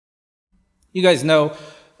You guys know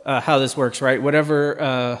how this works, right?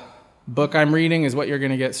 Whatever book I'm reading is what you're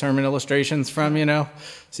going to get sermon illustrations from,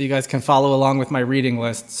 so you guys can follow along with my reading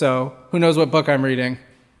list. So who knows what book I'm reading?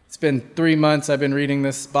 It's been 3 months I've been reading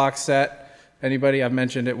this box set. Anybody? I've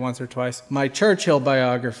mentioned it once or twice. My Churchill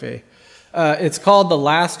biography. It's called The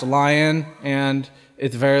Last Lion, and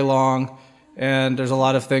it's very long, and there's a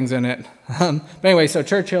lot of things in it. But anyway, so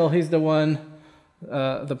Churchill, he's the one,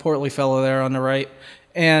 the portly fellow there on the right.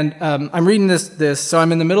 And I'm reading this, so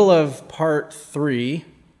I'm in the middle of part 3.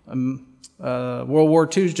 World War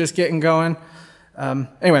II is just getting going.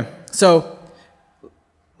 Anyway, so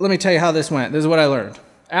let me tell you how this went. This is what I learned.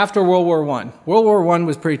 After World War I, World War I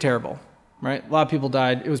was pretty terrible, right? A lot of people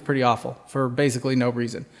died. It was pretty awful for basically no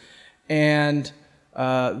reason. And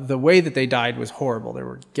the way that they died was horrible. They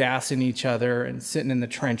were gassing each other and sitting in the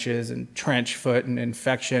trenches and trench foot and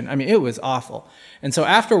infection. I mean, it was awful. And so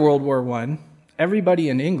after World War I, everybody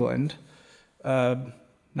in England, not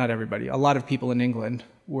everybody, a lot of people in England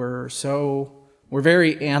were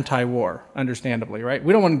very anti-war, understandably, right?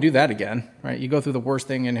 We don't want to do that again, right? You go through the worst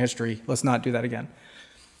thing in history. Let's not do that again.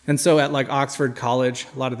 And so at Oxford College,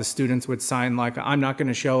 a lot of the students would sign I'm not going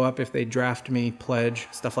to show up if they draft me, pledge,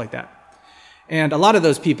 stuff like that. And a lot of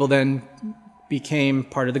those people then became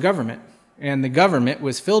part of the government. And the government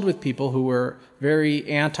was filled with people who were very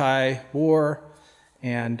anti-war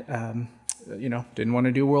and didn't want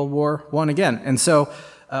to do World War I again. And so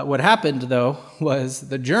what happened, though, was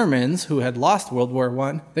the Germans, who had lost World War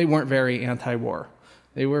I, they weren't very anti-war.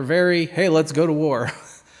 They were very, hey, let's go to war.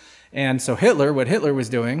 And so what Hitler was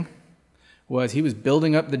doing was he was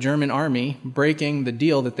building up the German army, breaking the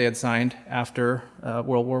deal that they had signed after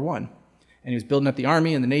World War I. And he was building up the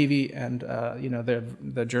army and the navy and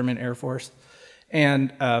the German Air Force.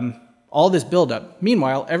 And all this buildup.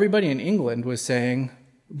 Meanwhile, everybody in England was saying,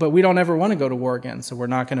 but we don't ever want to go to war again, so we're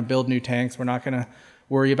not going to build new tanks. We're not going to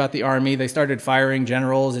worry about the army. They started firing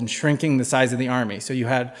generals and shrinking the size of the army. So you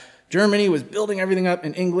had Germany was building everything up,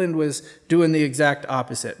 and England was doing the exact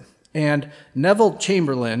opposite. And Neville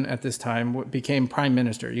Chamberlain at this time became prime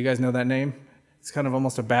minister. You guys know that name? It's kind of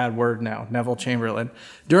almost a bad word now, Neville Chamberlain.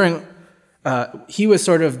 He was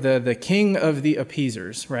sort of the king of the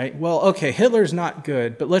appeasers, right? Well, okay, Hitler's not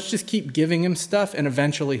good, but let's just keep giving him stuff, and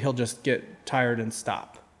eventually he'll just get tired and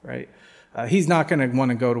stop, right? He's not going to want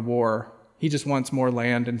to go to war. He just wants more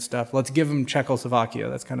land and stuff. Let's give him Czechoslovakia.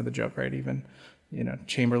 That's kind of the joke, right? Even,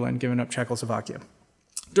 Chamberlain giving up Czechoslovakia.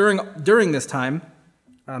 During this time,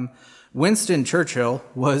 Winston Churchill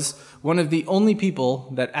was one of the only people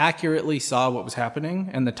that accurately saw what was happening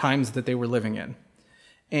and the times that they were living in.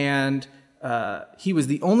 And he was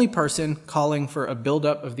the only person calling for a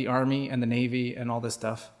buildup of the army and the navy and all this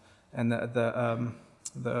stuff. And the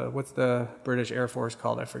what's the British Air Force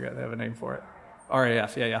called? I forget. They have a name for it.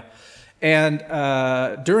 RAF, yeah. And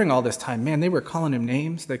during all this time, man, they were calling him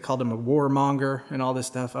names. They called him a warmonger and all this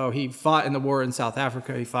stuff. Oh, he fought in the war in South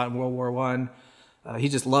Africa. He fought in World War I. He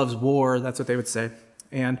just loves war. That's what they would say.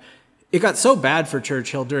 And it got so bad for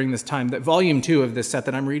Churchill during this time that volume 2 of this set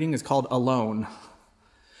that I'm reading is called Alone.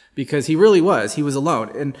 Because he really was. He was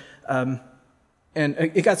alone. And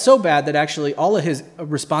it got so bad that actually all of his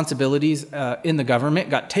responsibilities in the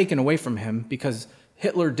government got taken away from him because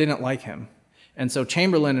Hitler didn't like him. And so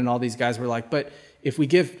Chamberlain and all these guys were like, but if we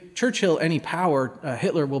give Churchill any power,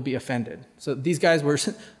 Hitler will be offended. So these guys were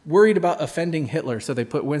worried about offending Hitler, so they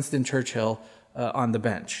put Winston Churchill on the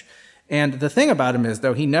bench. And the thing about him is,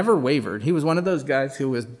 though, he never wavered. He was one of those guys who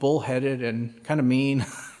was bullheaded and kind of mean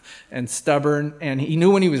and stubborn, and he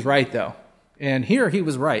knew when he was right, though. And here he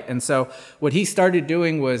was right. And so what he started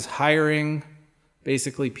doing was hiring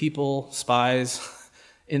basically people, spies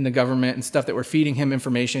in the government and stuff that were feeding him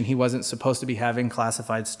information he wasn't supposed to be having,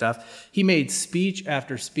 classified stuff. He made speech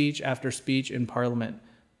after speech after speech in Parliament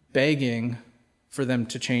begging for them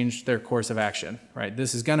to change their course of action, right?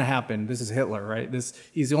 This is going to happen. This is Hitler, right?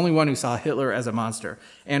 He's the only one who saw Hitler as a monster.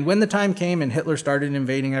 And when the time came and Hitler started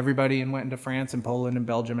invading everybody and went into France and Poland and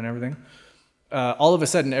Belgium and everything, all of a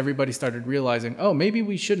sudden everybody started realizing, oh, maybe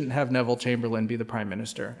we shouldn't have Neville Chamberlain be the prime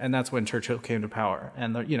minister. And that's when Churchill came to power.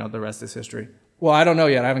 And the rest is history. Well, I don't know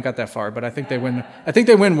yet. I haven't got that far, but I think they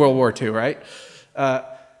win World War II, right?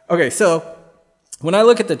 Okay, so when I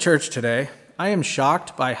look at the church today, I am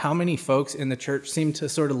shocked by how many folks in the church seem to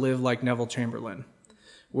sort of live like Neville Chamberlain.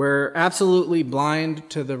 We're absolutely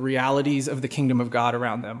blind to the realities of the kingdom of God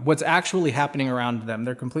around them. What's actually happening around them,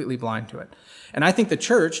 they're completely blind to it. And I think the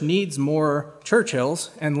church needs more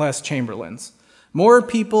Churchills and less Chamberlains. More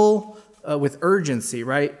people with urgency,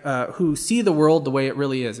 right, who see the world the way it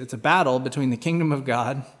really is. It's a battle between the kingdom of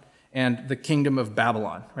God and the kingdom of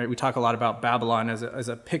Babylon, right? We talk a lot about Babylon as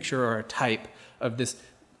a picture or a type of this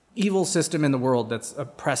evil system in the world that's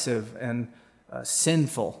oppressive and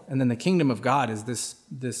sinful. And then the kingdom of God is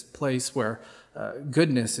this place where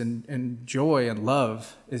goodness and joy and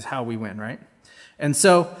love is how we win, right? And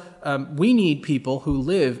so we need people who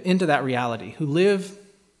live into that reality, who live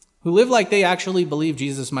like they actually believe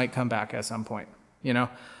Jesus might come back at some point. You know,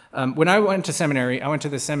 when I went to seminary, I went to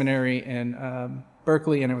this seminary in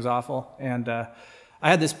Berkeley, and it was awful. And I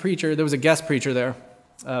had this preacher. There was a guest preacher there,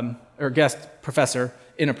 or guest professor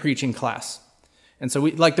in a preaching class. And so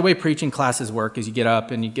we, like the way preaching classes work is you get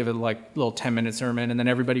up and you give it like a little 10-minute sermon, and then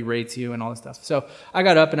everybody rates you and all this stuff. So I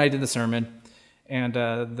got up and I did the sermon, and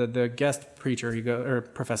the guest preacher,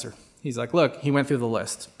 professor, he's like, look, he went through the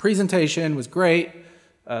list. Presentation was great.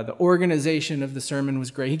 The organization of the sermon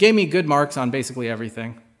was great. He gave me good marks on basically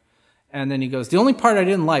everything. And then he goes, the only part I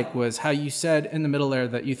didn't like was how you said in the middle there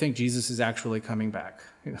that you think Jesus is actually coming back.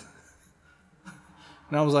 And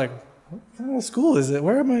I was like, what kind of school is it?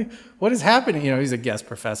 Where am I? What is happening? You know, he's a guest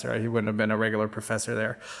professor. He wouldn't have been a regular professor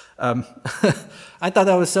there. I thought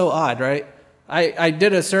that was so odd, right? I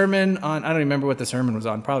did a sermon on, I don't remember what the sermon was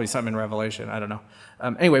on, probably something in Revelation, I don't know.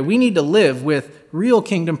 Anyway, we need to live with real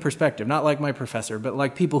kingdom perspective, not like my professor, but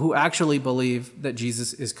like people who actually believe that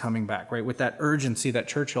Jesus is coming back, right? With that urgency that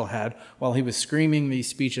Churchill had while he was screaming these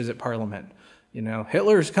speeches at Parliament. You know,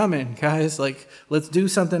 Hitler's coming, guys, like, let's do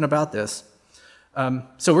something about this.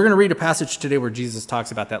 So we're going to read a passage today where Jesus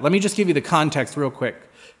talks about that. Let me just give you the context real quick,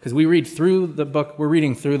 because we're reading through the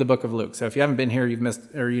book of Luke. So if you haven't been here, you've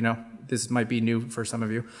missed, or, you know, this might be new for some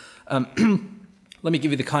of you. Let me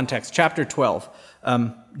give you the context. Chapter 12.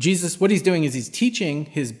 Jesus, what he's doing is he's teaching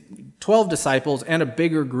his 12 disciples and a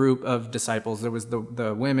bigger group of disciples. There was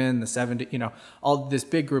the women, the 70, you know, all this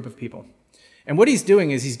big group of people. And what he's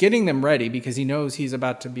doing is he's getting them ready because he knows he's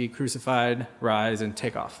about to be crucified, rise, and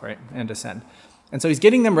take off, right, and ascend. And so he's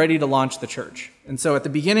getting them ready to launch the church. And so at the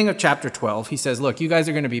beginning of chapter 12, he says, look, you guys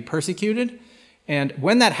are going to be persecuted. And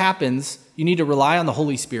when that happens, you need to rely on the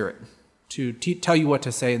Holy Spirit to tell you what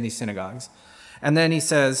to say in these synagogues. And then he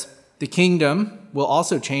says, the kingdom will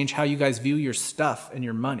also change how you guys view your stuff and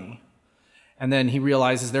your money. And then he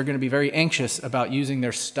realizes they're going to be very anxious about using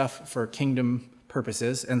their stuff for kingdom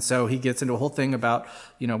purposes. And so he gets into a whole thing about,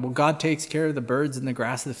 you know, well, God takes care of the birds and the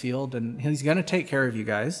grass of the field, and he's going to take care of you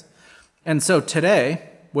guys. And so today,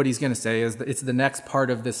 what he's going to say is that it's the next part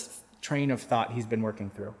of this train of thought he's been working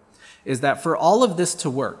through, is that for all of this to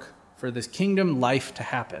work, for this kingdom life to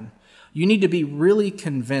happen, you need to be really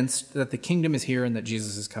convinced that the kingdom is here and that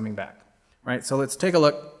Jesus is coming back, right? So let's take a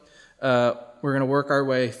look. We're going to work our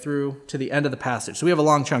way through to the end of the passage. So we have a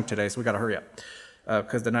long chunk today, so we got to hurry up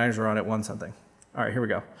because the Niners are on at 1 something. All right, here we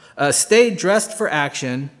go. Stay dressed for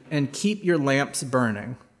action and keep your lamps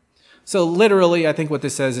burning. So literally, I think what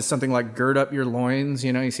this says is something like gird up your loins.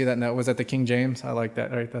 You know, you see that note? Was that the King James? I like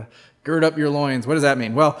that, right? The gird up your loins. What does that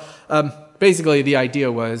mean? Well, basically the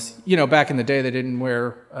idea was, you know, back in the day, they didn't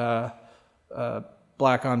wear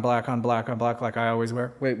black on black on black on black like I always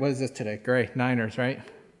wear. Wait, what is this today? Gray. Niners, right?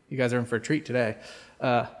 You guys are in for a treat today.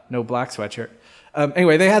 No black sweatshirt.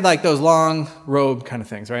 Anyway, they had like those long robe kind of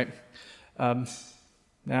things, right?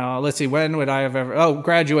 Now, let's see. When would I have ever... Oh,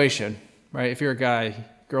 graduation, right? If you're a guy...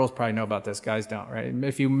 Girls probably know about this. Guys don't, right?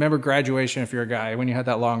 If you remember graduation, if you're a guy, when you had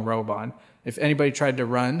that long robe on, if anybody tried to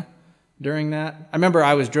run during that, I remember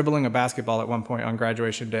I was dribbling a basketball at one point on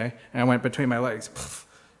graduation day, and I went between my legs,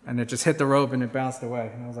 and it just hit the rope and it bounced away.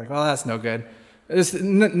 And I was like, well, that's no good. It's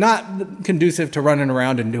not conducive to running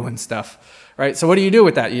around and doing stuff, right? So what do you do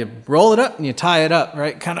with that? You roll it up and you tie it up,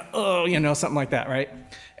 right? Kind of, something like that, right?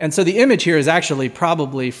 And so the image here is actually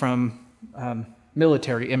probably from...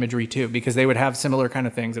 military imagery too, because they would have similar kind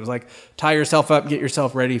of things. It was like, tie yourself up, get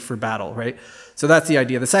yourself ready for battle, right? So that's the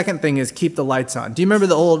idea. The second thing is keep the lights on. Do you remember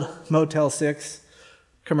the old Motel 6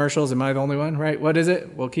 commercials? Am I the only one, right? What is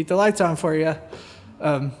it? We'll keep the lights on for you.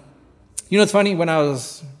 You know, it's funny, when I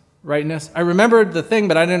was writing this, I remembered the thing,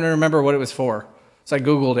 but I didn't remember what it was for. So I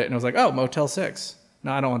Googled it and I was like, oh, Motel 6.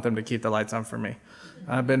 No, I don't want them to keep the lights on for me.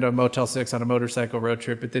 I've been to a Motel 6 on a motorcycle road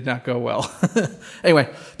trip. It did not go well.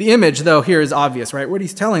 Anyway, the image, though, here is obvious, right? What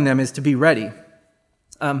he's telling them is to be ready.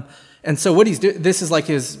 And so what he's doing, this is like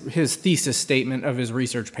his thesis statement of his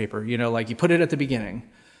research paper. You know, like he put it at the beginning.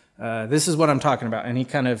 This is what I'm talking about. And he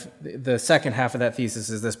kind of, the second half of that thesis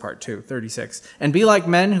is this part too, 36. And be like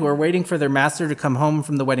men who are waiting for their master to come home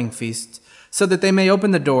from the wedding feast, so that they may open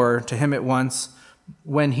the door to him at once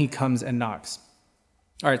when he comes and knocks.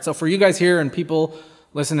 All right, so for you guys here and people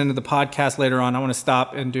listening to the podcast later on, I want to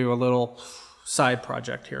stop and do a little side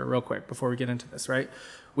project here real quick before we get into this, right?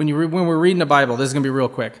 When we're reading the Bible, this is going to be real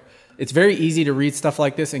quick. it's very easy to read stuff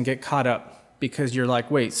like this and get caught up because you're like,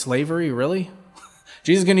 wait, slavery, really?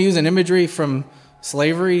 Jesus is going to use an imagery from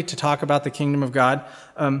slavery to talk about the kingdom of God.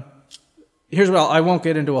 I won't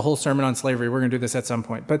get into a whole sermon on slavery. We're going to do this at some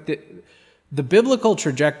point. But the biblical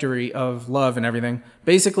trajectory of love and everything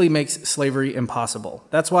basically makes slavery impossible.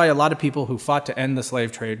 That's why a lot of people who fought to end the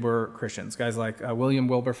slave trade were Christians. Guys like William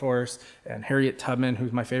Wilberforce and Harriet Tubman,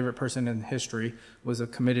 who's my favorite person in history, was a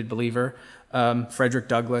committed believer. Frederick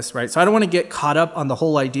Douglass, right? So I don't want to get caught up on the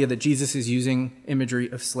whole idea that Jesus is using imagery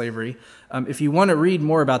of slavery. If you want to read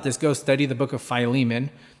more about this, go study the book of Philemon,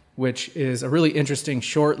 which is a really interesting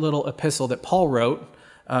short little epistle that Paul wrote.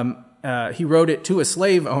 He wrote it to a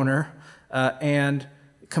slave owner and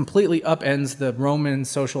completely upends the Roman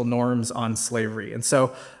social norms on slavery. And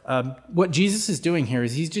so what Jesus is doing here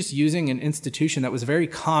is he's just using an institution that was very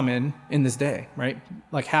common in this day, right?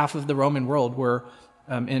 Like half of the Roman world were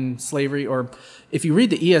in slavery. Or if you read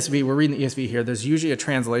the ESV, we're reading the ESV here, there's usually a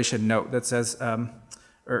translation note that says,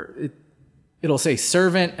 it'll say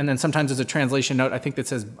servant, and then sometimes there's a translation note, I think that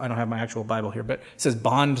says, I don't have my actual Bible here, but it says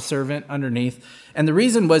bond servant underneath. And the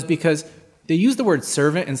reason was because they use the word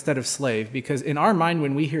servant instead of slave, because in our mind,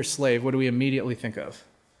 when we hear slave, what do we immediately think of?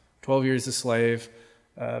 12 years a slave,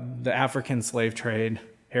 the African slave trade,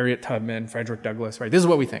 Harriet Tubman, Frederick Douglass, right? This is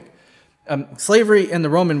what we think. Slavery in the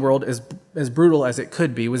Roman world, as brutal as it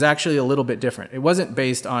could be, was actually a little bit different. It wasn't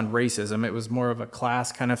based on racism. It was more of a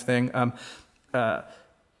class kind of thing.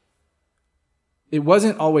 It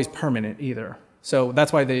wasn't always permanent either. So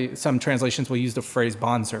that's why some translations will use the phrase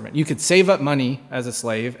bondservant. You could save up money as a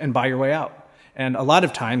slave and buy your way out. And a lot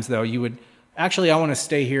of times, though, you would, actually, I want to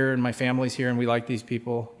stay here and my family's here and we like these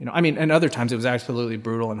people. And other times it was absolutely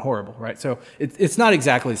brutal and horrible, right? So it's not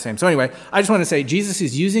exactly the same. So anyway, I just want to say Jesus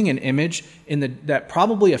is using an image that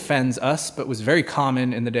probably offends us, but was very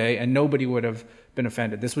common in the day, and nobody would have been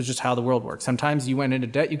offended. This was just how the world worked. Sometimes you went into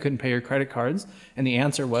debt, you couldn't pay your credit cards, and the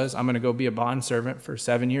answer was, I'm going to go be a bond servant for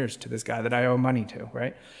 7 years to this guy that I owe money to,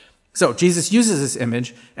 right? So Jesus uses this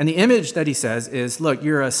image, and the image that he says is, look,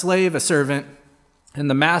 you're a slave, a servant, and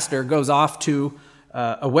the master goes off to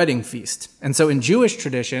a wedding feast. And so in Jewish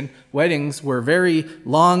tradition, weddings were very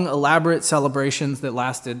long, elaborate celebrations that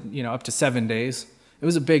lasted, up to 7 days. It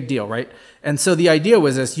was a big deal, right? And so the idea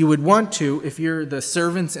was this: you would want to, if you're the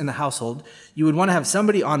servants in the household, you would want to have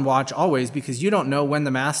somebody on watch always, because you don't know when the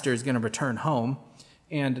master is going to return home.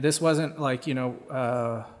 And this wasn't like,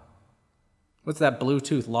 what's that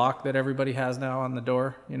Bluetooth lock that everybody has now on the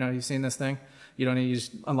door? You've seen this thing? You don't need to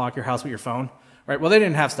just unlock your house with your phone, right? Well, they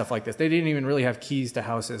didn't have stuff like this. They didn't even really have keys to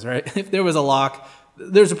houses, right? If there was a lock,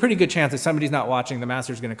 there's a pretty good chance if somebody's not watching, the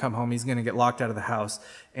master's going to come home, he's going to get locked out of the house,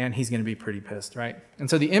 and he's going to be pretty pissed, right? And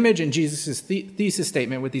so the image in Jesus' thesis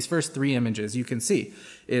statement with these first 3 images you can see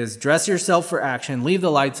is dress yourself for action, leave the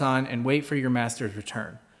lights on, and wait for your master's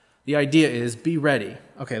return. The idea is be ready.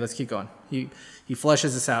 Okay, let's keep going. He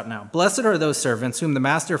fleshes this out now. Blessed are those servants whom the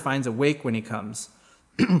master finds awake when he comes.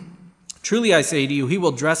 Truly I say to you, he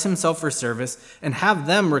will dress himself for service and have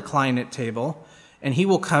them recline at table, and he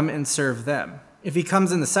will come and serve them. If he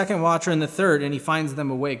comes in the second watch or in the third and he finds them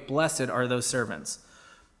awake, blessed are those servants.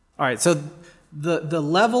 All right, so the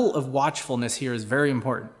level of watchfulness here is very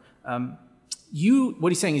important. What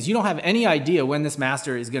he's saying is you don't have any idea when this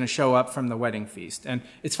master is going to show up from the wedding feast. And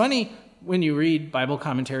it's funny when you read Bible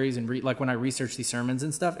commentaries and like when I research these sermons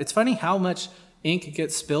and stuff, it's funny how much ink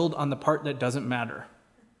gets spilled on the part that doesn't matter,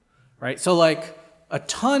 right? So like a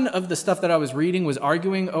ton of the stuff that I was reading was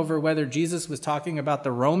arguing over whether Jesus was talking about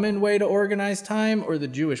the Roman way to organize time or the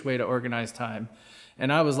Jewish way to organize time.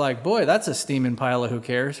 And I was like, boy, that's a steaming pile of who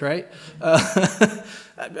cares, right?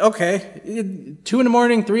 Okay, 2 in the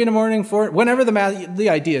morning, 3 in the morning, 4, whenever the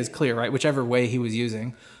idea is clear, right? Whichever way he was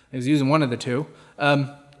using. He was using one of the two.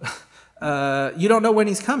 You don't know when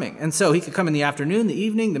he's coming. And so he could come in the afternoon, the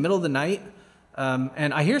evening, the middle of the night.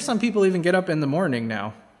 And I hear some people even get up in the morning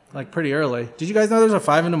now, like pretty early. Did you guys know there's a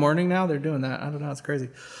 5 in the morning now? They're doing that. I don't know. It's crazy.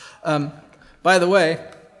 By the way,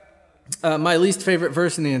 my least favorite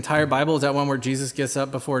verse in the entire Bible is that one where Jesus gets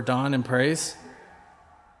up before dawn and prays.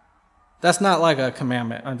 That's not like a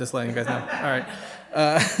commandment. I'm just letting you guys know. All right.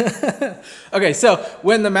 Okay, so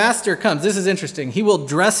when the master comes, this is interesting. He will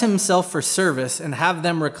dress himself for service and have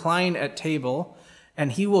them recline at table,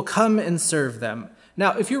 and he will come and serve them.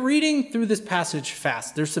 Now, if you're reading through this passage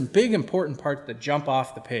fast, there's some big important parts that jump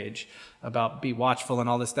off the page about be watchful and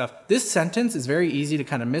all this stuff. This sentence is very easy to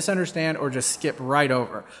kind of misunderstand or just skip right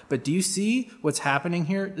over. But do you see what's happening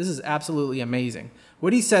here? This is absolutely amazing.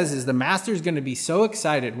 What he says is the master is going to be so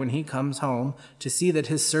excited when he comes home to see that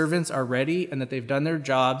his servants are ready and that they've done their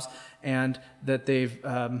jobs and that they've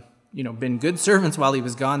been good servants while he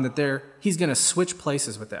was gone, that he's going to switch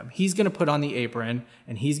places with them. He's going to put on the apron,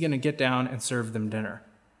 and he's going to get down and serve them dinner.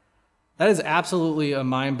 That is absolutely a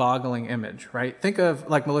mind-boggling image, right? Think of,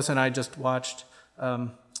 like Melissa and I just watched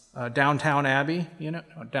Downton Abbey,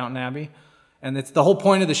 Downton Abbey. And it's the whole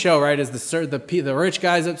point of the show, right, is the rich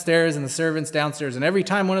guys upstairs and the servants downstairs. And every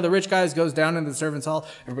time one of the rich guys goes down into the servants' hall,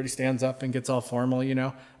 everybody stands up and gets all formal,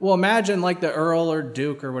 Well, imagine like the Earl or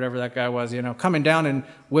Duke or whatever that guy was, coming down and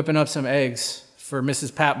whipping up some eggs for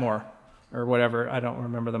Mrs. Patmore or whatever. I don't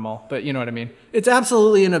remember them all, but you know what I mean. It's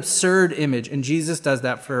absolutely an absurd image, and Jesus does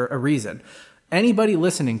that for a reason. Anybody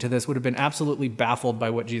listening to this would have been absolutely baffled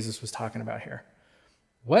by what Jesus was talking about here.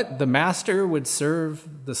 What? The master would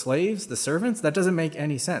serve the slaves, the servants? That doesn't make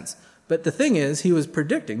any sense. But the thing is, he was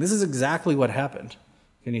predicting. This is exactly what happened.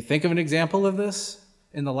 Can you think of an example of this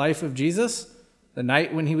in the life of Jesus? The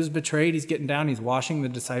night when he was betrayed, he's getting down, he's washing the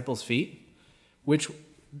disciples' feet, which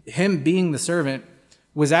him being the servant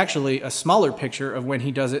was actually a smaller picture of when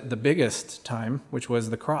he does it the biggest time, which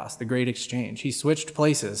was the cross, the great exchange. He switched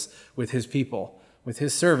places with his people. With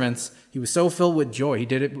his servants, he was so filled with joy. He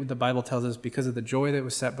did it, the Bible tells us, because of the joy that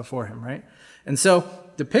was set before him, right? And so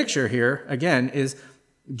the picture here, again, is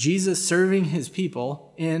Jesus serving his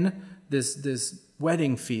people in this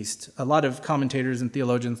wedding feast. A lot of commentators and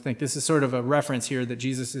theologians think this is sort of a reference here that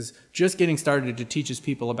Jesus is just getting started to teach his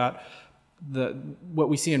people about what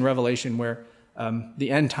we see in Revelation, where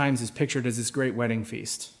the end times is pictured as this great wedding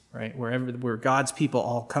feast, right? Where God's people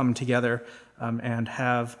all come together and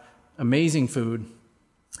have amazing food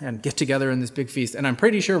and get together in this big feast. And I'm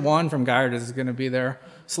pretty sure Juan from Gallardo is going to be there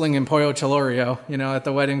slinging pollo chilorio, at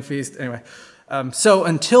the wedding feast. Anyway, so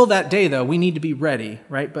until that day, though, we need to be ready,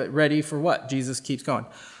 right? But ready for what? Jesus keeps going.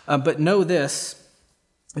 But know this,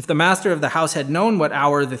 if the master of the house had known what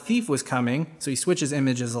hour the thief was coming, so he switches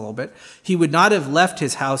images a little bit, he would not have left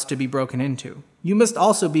his house to be broken into. You must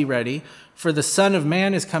also be ready, for the Son of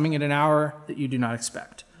Man is coming at an hour that you do not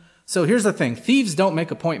expect. So here's the thing. Thieves don't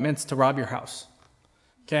make appointments to rob your house,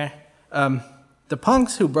 okay? The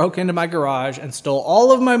punks who broke into my garage and stole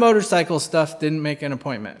all of my motorcycle stuff didn't make an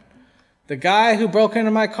appointment. The guy who broke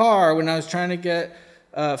into my car when I was trying to get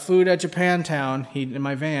food at Japantown, in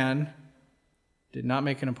my van, did not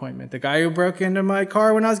make an appointment. The guy who broke into my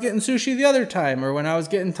car when I was getting sushi the other time, or when I was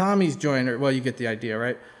getting Tommy's joint, well, you get the idea,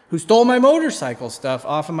 right? Who stole my motorcycle stuff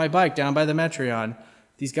off of my bike down by the Metreon.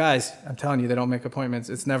 These guys, I'm telling you, they don't make appointments.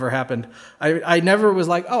 It's never happened. I never was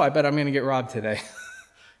like, I bet I'm going to get robbed today.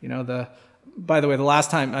 By the way, the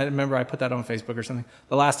last time, I remember I put that on Facebook or something.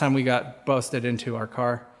 The last time we got busted into our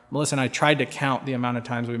car, Melissa and I tried to count the amount of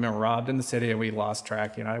times we've been robbed in the city, and we lost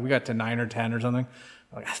track. We got to 9 or 10 or something.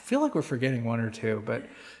 I feel like we're forgetting 1 or 2, but,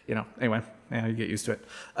 anyway, you get used to it.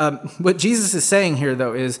 What Jesus is saying here,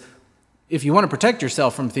 though, is if you want to protect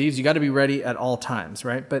yourself from thieves, you got to be ready at all times,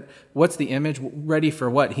 right? But what's the image? Ready for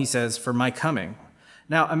what? He says, for my coming.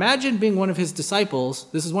 Now, imagine being one of his disciples.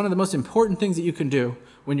 This is one of the most important things that you can do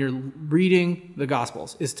when you're reading the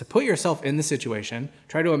Gospels, is to put yourself in the situation,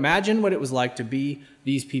 try to imagine what it was like to be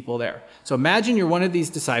these people there. So imagine you're one of these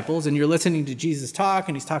disciples and you're listening to Jesus talk,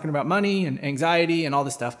 and he's talking about money and anxiety and all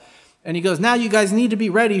this stuff. And he goes, now you guys need to be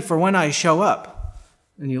ready for when I show up.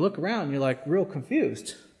 And you look around and you're like real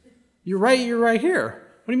confused. You're right here.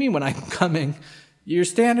 What do you mean when I'm coming? You're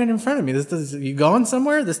standing in front of me. You going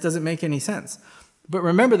somewhere? This doesn't make any sense. But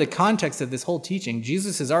remember the context of this whole teaching.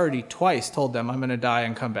 Jesus has already twice told them, I'm going to die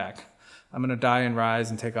and come back. I'm going to die and rise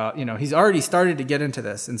and take off. He's already started to get into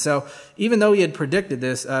this. And so even though he had predicted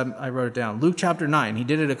this, I wrote it down. Luke chapter 9, he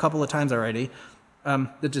did it a couple of times already.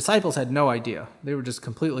 The disciples had no idea. They were just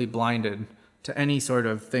completely blinded to any sort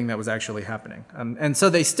of thing that was actually happening. And so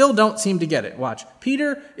they still don't seem to get it. Watch.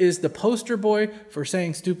 Peter is the poster boy for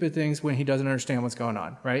saying stupid things when he doesn't understand what's going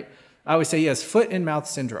on, right? I always say he has foot and mouth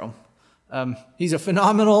syndrome. He's a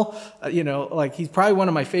phenomenal, he's probably one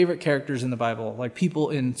of my favorite characters in the Bible, like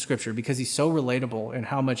people in Scripture, because he's so relatable in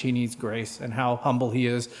how much he needs grace and how humble he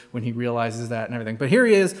is when he realizes that and everything. But here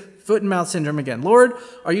he is, foot and mouth syndrome again. Lord,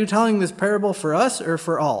 are you telling this parable for us or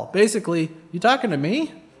for all? Basically, you talking to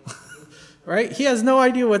me? Right? He has no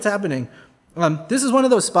idea what's happening. This is one of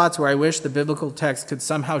those spots where I wish the biblical text could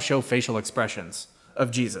somehow show facial expressions of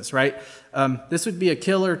Jesus, right? This would be a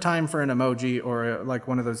killer time for an emoji or like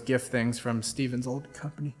one of those GIF things from Stephen's old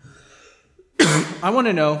company. I want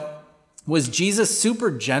to know, was Jesus super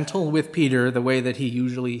gentle with Peter the way that he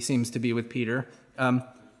usually seems to be with Peter?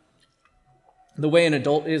 The way an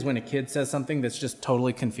adult is when a kid says something that's just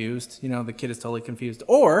totally confused. The kid is totally confused.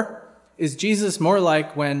 Or is Jesus more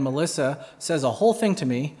like when Melissa says a whole thing to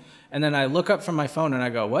me, and then I look up from my phone and I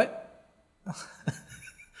go, what?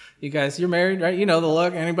 You guys, you're married, right? You know the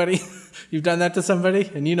look. Anybody? You've done that to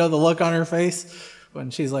somebody, and you know the look on her face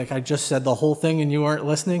when she's like, I just said the whole thing and you weren't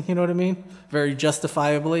listening. You know what I mean? Very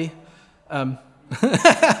justifiably.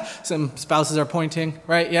 Some spouses are pointing,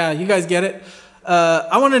 right? Yeah, you guys get it.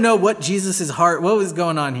 I want to know what Jesus' heart, what was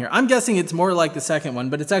going on here. I'm guessing it's more like the second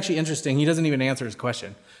one, but it's actually interesting. He doesn't even answer his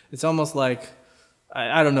question. It's almost like,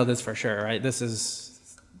 I don't know this for sure, right? This is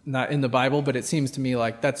not in the Bible, but it seems to me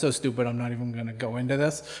like, that's so stupid, I'm not even going to go into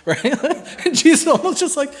this, right? And Jesus almost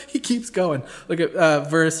just like, he keeps going. Look at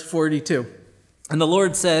verse 42. And the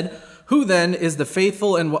Lord said, who then is the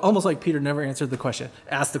faithful and, almost like Peter never asked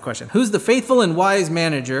the question, who's the faithful and wise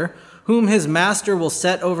manager whom his master will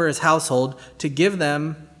set over his household to give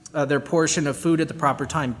them their portion of food at the proper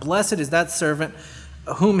time? Blessed is that servant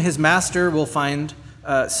whom his master will find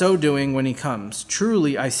so doing when he comes.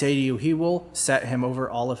 Truly, I say to you, he will set him over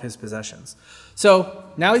all of his possessions. So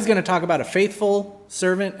now he's going to talk about a faithful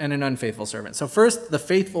servant and an unfaithful servant. So first, the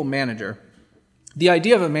faithful manager. The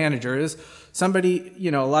idea of a manager is somebody,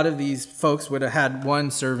 a lot of these folks would have had one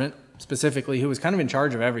servant specifically who was kind of in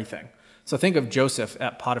charge of everything. So think of Joseph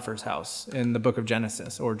at Potiphar's house in the book of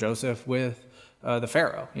Genesis, or Joseph with the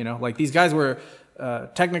Pharaoh. Like these guys were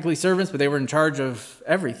technically servants, but they were in charge of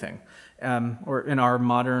everything. Or in our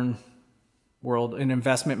modern world, an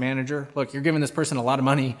investment manager. Look, you're giving this person a lot of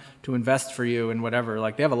money to invest for you and whatever.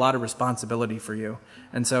 Like they have a lot of responsibility for you.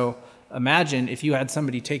 And so imagine if you had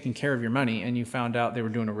somebody taking care of your money and you found out they were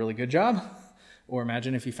doing a really good job, or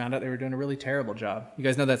imagine if you found out they were doing a really terrible job. You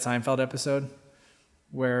guys know that Seinfeld episode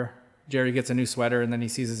where Jerry gets a new sweater and then he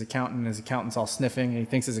sees his accountant and his accountant's all sniffing and he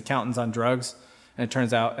thinks his accountant's on drugs. And it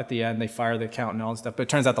turns out at the end they fire the accountant and all that stuff. But it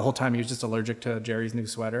turns out the whole time he was just allergic to Jerry's new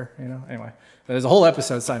sweater. Anyway, but there's a whole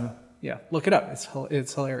episode. Simon, yeah, look it up.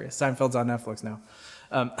 It's hilarious. Seinfeld's on Netflix now.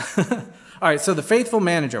 All right. So the faithful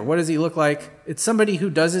manager. What does he look like? It's somebody who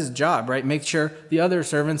does his job, right? Make sure the other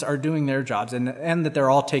servants are doing their jobs and that they're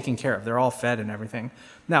all taken care of. They're all fed and everything.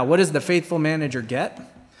 Now, what does the faithful manager get?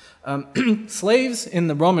 Slaves in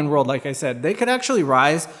the Roman world, like I said, they could actually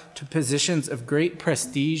rise to positions of great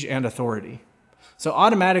prestige and authority. So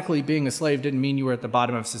automatically being a slave didn't mean you were at the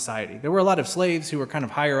bottom of society. There were a lot of slaves who were kind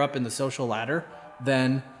of higher up in the social ladder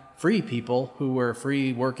than free people who were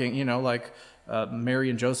free working, like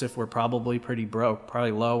Mary and Joseph were probably pretty broke,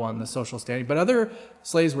 probably low on the social standing. But other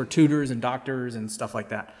slaves were tutors and doctors and stuff like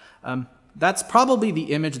that. That's probably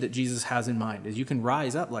the image that Jesus has in mind, is you can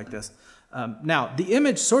rise up like this. Now, the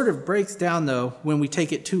image sort of breaks down, though, when we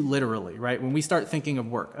take it too literally, right? When we start thinking of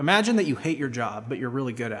work. Imagine that you hate your job, but you're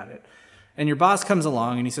really good at it. And your boss comes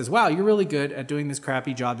along and he says, wow, you're really good at doing this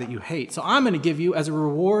crappy job that you hate. So I'm going to give you, as a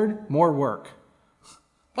reward, more work.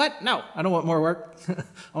 What? No, I don't want more work. I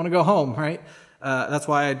want to go home, right? That's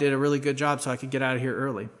why I did a really good job so I could get out of here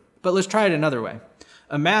early. But let's try it another way.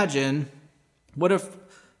 Imagine, what if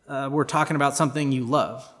we're talking about something you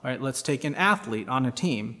love, right? Let's take an athlete on a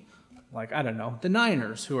team, like, I don't know, the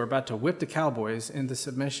Niners, who are about to whip the Cowboys into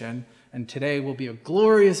submission, and today will be a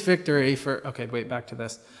glorious victory for, okay, wait, back to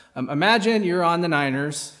this. Imagine you're on the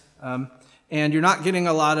Niners, and you're not getting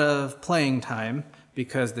a lot of playing time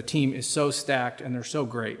because the team is so stacked and they're so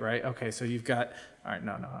great, right? Okay, so you've got, all right,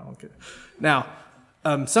 no, I won't get it. Now,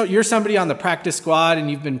 so you're somebody on the practice squad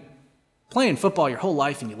and you've been playing football your whole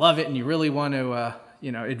life and you love it and you really want to,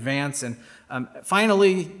 advance. And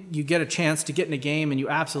finally, you get a chance to get in a game and you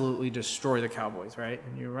absolutely destroy the Cowboys, right?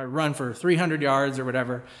 And you run for 300 yards or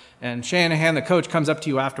whatever. And Shanahan, the coach, comes up to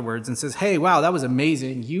you afterwards and says, hey, wow, that was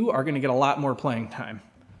amazing. You are going to get a lot more playing time.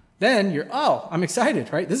 Then you're, I'm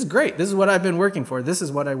excited, right? This is great. This is what I've been working for. This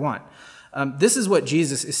is what I want. This is what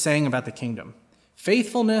Jesus is saying about the kingdom.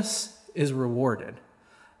 Faithfulness is rewarded.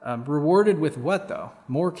 Rewarded with what, though?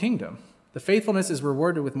 More kingdom. The faithfulness is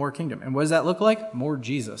rewarded with more kingdom. And what does that look like? More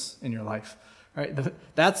Jesus in your life. Right?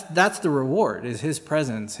 That's the reward, is his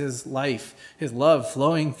presence, his life, his love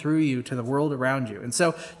flowing through you to the world around you. And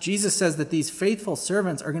so Jesus says that these faithful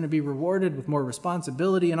servants are going to be rewarded with more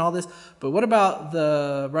responsibility and all this. But what about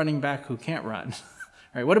the running back who can't run?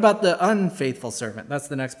 Right? What about the unfaithful servant? That's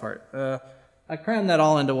the next part. I crammed that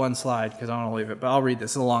all into one slide because I don't want to leave it, but I'll read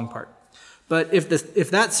this. It's a long part. But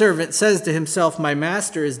if that servant says to himself, my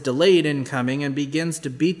master is delayed in coming, and begins to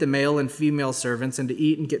beat the male and female servants and to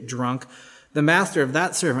eat and get drunk, the master of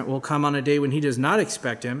that servant will come on a day when he does not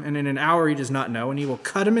expect him, and in an hour he does not know, and he will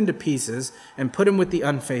cut him into pieces and put him with the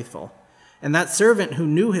unfaithful. And that servant who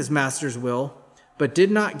knew his master's will, but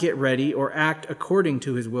did not get ready or act according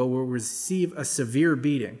to his will receive a severe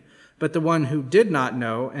beating. But the one who did not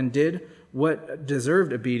know and did what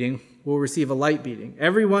deserved a beating will receive a light beating.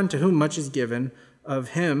 Everyone to whom much is given, of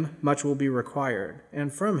him much will be required.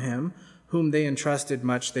 And from him whom they entrusted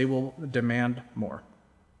much, they will demand more.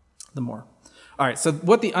 The more. All right, so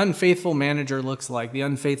what the unfaithful manager looks like, the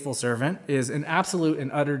unfaithful servant, is an absolute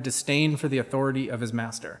and utter disdain for the authority of his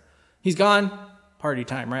master. He's gone, party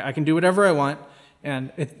time, right? I can do whatever I want.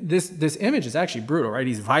 And this image is actually brutal, right?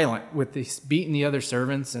 He's violent with these beating the other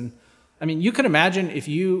servants. And I mean, you could imagine if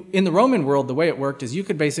in the Roman world, the way it worked is you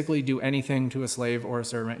could basically do anything to a slave or a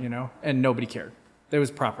servant, and nobody cared. There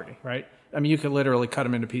was property, right? I mean, you could literally cut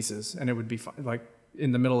them into pieces and it would be like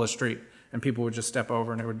in the middle of the street and people would just step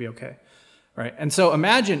over and it would be okay, right? And so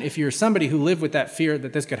imagine if you're somebody who lived with that fear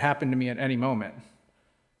that this could happen to me at any moment.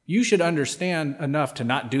 You should understand enough to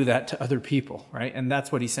not do that to other people, right? And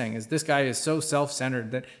that's what he's saying, is this guy is so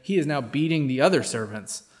self-centered that he is now beating the other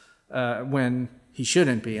servants when he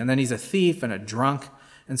shouldn't be. And then he's a thief and a drunk.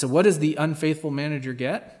 And so what does the unfaithful manager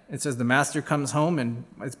get? It says the master comes home and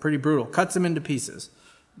it's pretty brutal, cuts him into pieces.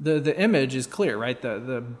 The image is clear, right?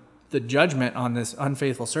 The judgment on this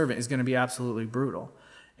unfaithful servant is going to be absolutely brutal.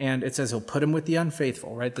 And it says he'll put him with the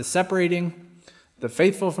unfaithful, right? The separating the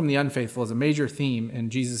faithful from the unfaithful is a major theme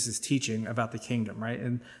in Jesus' teaching about the kingdom, right?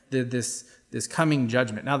 And this coming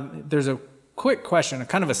judgment. Now, there's a quick question, a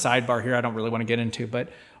kind of a sidebar here I don't really want to get into, but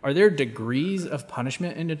are there degrees of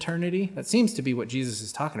punishment in eternity? That seems to be what Jesus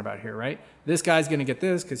is talking about here, right? This guy's going to get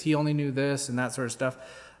this because he only knew this and that sort of stuff.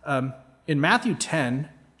 In Matthew 10,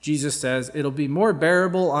 Jesus says, it'll be more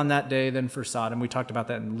bearable on that day than for Sodom. We talked about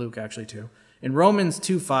that in Luke, actually, too. In Romans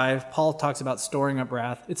 2:5, Paul talks about storing up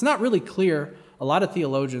wrath. It's not really clear. A lot of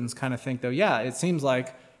theologians kind of think, though, yeah, it seems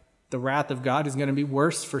like the wrath of God is going to be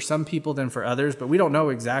worse for some people than for others, but we don't know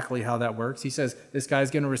exactly how that works. He says this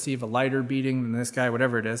guy's going to receive a lighter beating than this guy,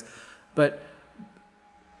 whatever it is. But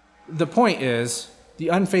the point is, the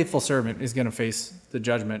unfaithful servant is going to face the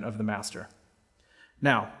judgment of the master.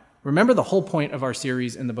 Now, remember the whole point of our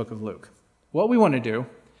series in the book of Luke. What we want to do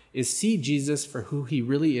is see Jesus for who he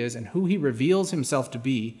really is and who he reveals himself to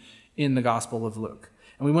be in the Gospel of Luke.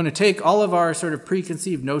 And we want to take all of our sort of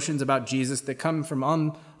preconceived notions about Jesus that come from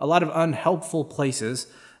a lot of unhelpful places,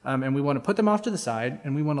 and we want to put them off to the side,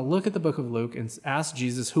 and we want to look at the book of Luke and ask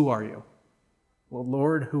Jesus, who are you? Well,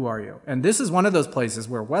 Lord, who are you? And this is one of those places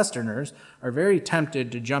where Westerners are very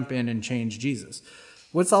tempted to jump in and change Jesus.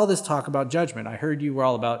 What's all this talk about judgment? I heard you were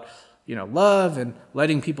all about, love and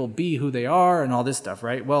letting people be who they are and all this stuff,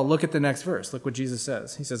 right? Well, look at the next verse. Look what Jesus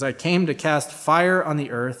says. He says, I came to cast fire on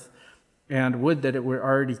the earth, and would that it were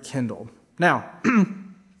already kindled. Now,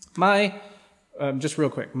 just real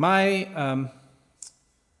quick, my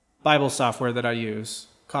Bible software that I use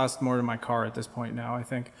costs more than my car at this point now, I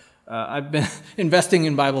think. I've been investing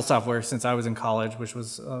in Bible software since I was in college, which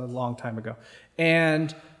was a long time ago.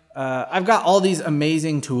 And I've got all these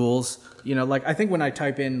amazing tools. Like I think when I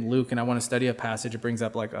type in Luke and I want to study a passage, it brings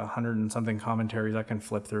up like 100 and something commentaries I can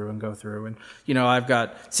flip through and go through. And, I've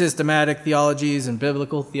got systematic theologies and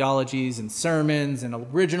biblical theologies and sermons and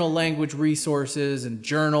original language resources and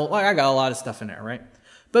journal. Like I got a lot of stuff in there, right?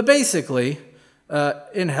 But basically,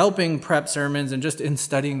 in helping prep sermons and just in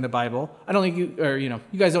studying the Bible, I don't think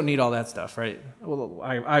you guys don't need all that stuff, right? Well,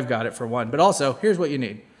 I've got it for one. But also, here's what you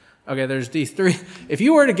need. Okay, there's these three. If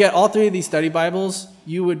you were to get all three of these study Bibles,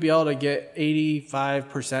 you would be able to get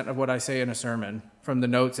 85% of what I say in a sermon from the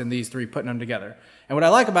notes in these three, putting them together. And what I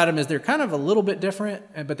like about them is they're kind of a little bit different,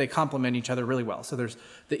 but they complement each other really well. So there's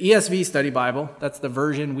the ESV Study Bible. That's the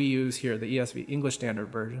version we use here, the ESV, English Standard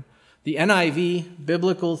Version. The NIV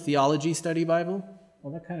Biblical Theology Study Bible.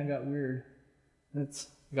 Well, that kind of got weird. It's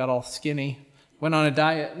got all skinny. Went on a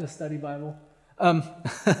diet, the Study Bible.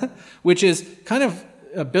 Which is kind of...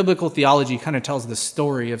 biblical theology kind of tells the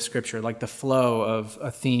story of Scripture, like the flow of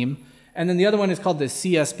a theme. And then the other one is called the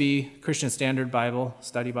CSB, Christian Standard Bible,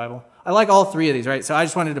 Study Bible. I like all three of these, right? So I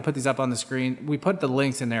just wanted to put these up on the screen. We put the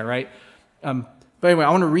links in there, right? But anyway, I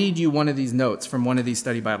want to read you one of these notes from one of these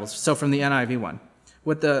study Bibles. So from the NIV one,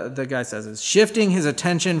 what the guy says is, shifting his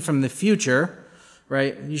attention from the future,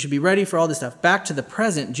 right? You should be ready for all this stuff. Back to the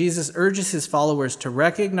present, Jesus urges his followers to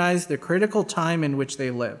recognize the critical time in which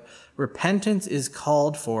they live. Repentance is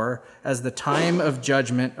called for as the time of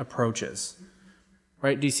judgment approaches.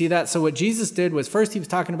 Right? Do you see that? So what Jesus did was first he was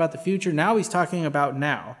talking about the future. Now he's talking about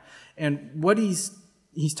now. And what he's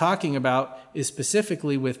talking about is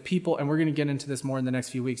specifically with people, and we're going to get into this more in the next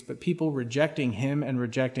few weeks, but people rejecting him and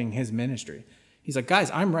rejecting his ministry. He's like, guys,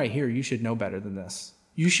 I'm right here. You should know better than this.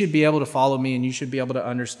 You should be able to follow me and you should be able to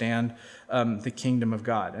understand the kingdom of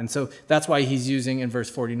God. And so that's why he's using in verse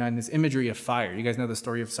 49 this imagery of fire. You guys know the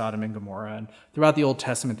story of Sodom and Gomorrah. And throughout the Old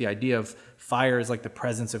Testament, the idea of fire is like the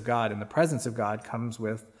presence of God. And the presence of God comes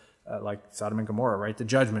with, like Sodom and Gomorrah, right? The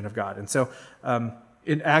judgment of God. And so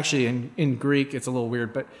in Greek, it's a little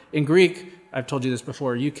weird, but in Greek, I've told you this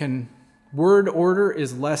before, word order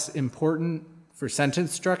is less important for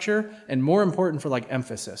sentence structure and more important for like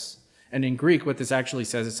emphasis. And in Greek, what this actually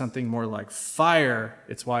says is something more like fire,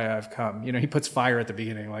 it's why I've come. He puts fire at the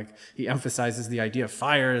beginning, like he emphasizes the idea of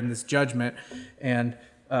fire and this judgment. And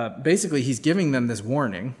basically he's giving them this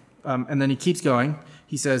warning. And then he keeps going.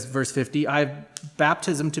 He says, verse 50, I have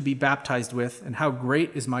baptism to be baptized with, and how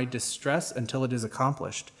great is my distress until it is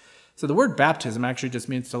accomplished. So the word baptism actually just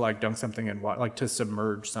means to like dunk something in water, like to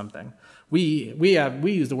submerge something. We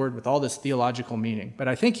use the word with all this theological meaning, but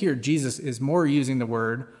I think here Jesus is more using the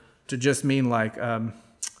word to just mean like,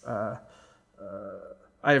 I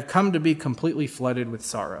have come to be completely flooded with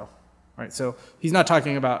sorrow, right? So he's not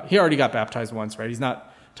talking about, he already got baptized once, right? He's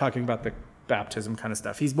not talking about the baptism kind of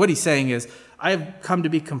stuff. What he's saying is, I have come to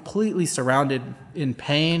be completely surrounded in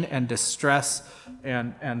pain and distress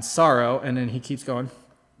and sorrow. And then he keeps going.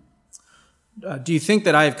 Do you think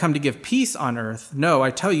that I have come to give peace on earth? No,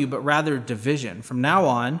 I tell you, but rather division. From now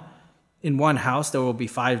on, in one house there will be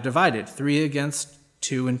 5 divided, 3 against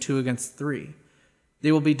 2 and 2 against 3.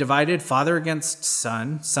 They will be divided, father against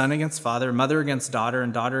son, son against father, mother against daughter,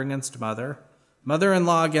 and daughter against mother,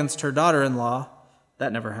 mother-in-law against her daughter-in-law.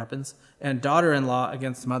 That never happens. And daughter-in-law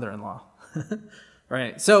against mother-in-law.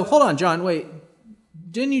 Right. So hold on, John. Wait.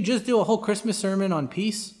 Didn't you just do a whole Christmas sermon on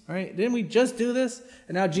peace? Right? Didn't we just do this?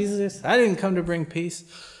 And now Jesus is, I didn't come to bring peace.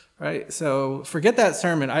 Right? So forget that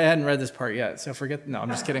sermon. I hadn't read this part yet. So no, I'm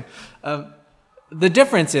just kidding. The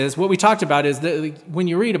difference is, what we talked about is that when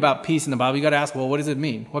you read about peace in the Bible, you got to ask, well, what does it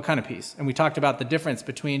mean? What kind of peace? And we talked about the difference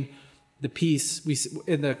between the peace,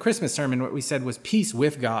 in the Christmas sermon, what we said was peace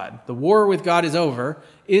with God. The war with God is over,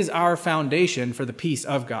 is our foundation for the peace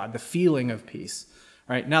of God, the feeling of peace,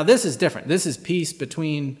 right? Now, this is different. This is peace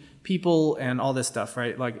between people and all this stuff,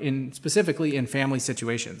 right? Like specifically in family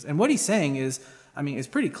situations. And what he's saying is, it's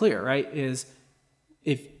pretty clear, right? Is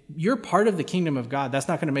if you're part of the kingdom of God, that's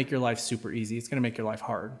not going to make your life super easy. It's going to make your life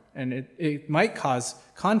hard. And it might cause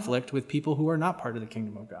conflict with people who are not part of the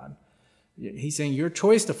kingdom of God. He's saying your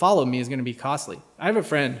choice to follow me is going to be costly. I have a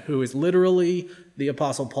friend who is literally the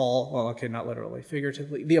Apostle Paul. Well, okay, not literally,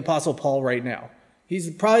 figuratively. The Apostle Paul right now. He's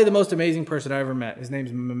probably the most amazing person I ever met. His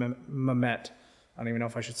name's Mehmet. I don't even know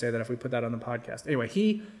if I should say that if we put that on the podcast. Anyway,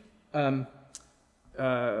 he grew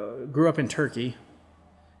up in Turkey,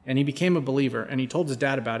 and he became a believer, and he told his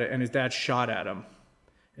dad about it, and his dad shot at him.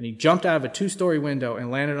 And he jumped out of a 2-story window and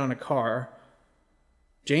landed on a car,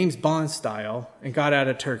 James Bond style, and got out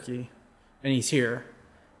of Turkey. And he's here.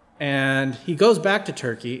 And he goes back to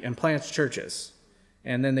Turkey and plants churches.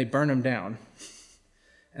 And then they burn him down.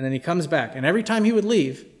 And then he comes back. And every time he would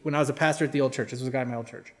leave, when I was a pastor at the old church, this was a guy in my old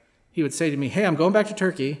church, he would say to me, hey, I'm going back to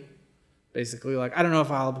Turkey. Basically, like, I don't know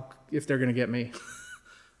if they're going to get me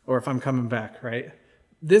or if I'm coming back, right?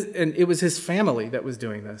 And it was his family that was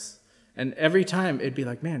doing this. And every time it'd be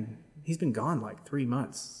like, man, he's been gone like 3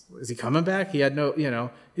 months. Is he coming back? He had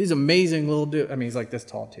he's an amazing little dude. He's like this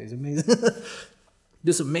tall too. He's amazing.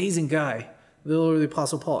 This amazing guy, the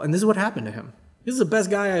Apostle Paul. And this is what happened to him. This is the best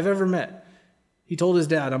guy I've ever met. He told his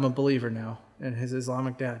dad, I'm a believer now. And his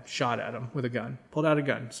Islamic dad shot at him with a gun, pulled out a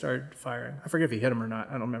gun, started firing. I forget if he hit him or not.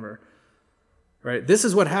 I don't remember. Right? This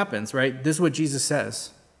is what happens, right? This is what Jesus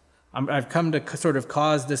says. I've come to sort of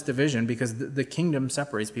cause this division because the kingdom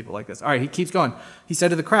separates people like this. All right, he keeps going. He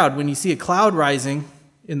said to the crowd, when you see a cloud rising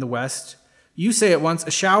in the west, you say at once,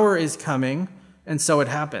 a shower is coming, and so it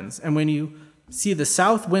happens. And when you see the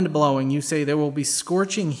south wind blowing, you say there will be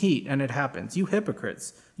scorching heat, and it happens. You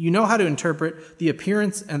hypocrites, you know how to interpret the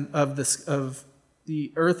appearance of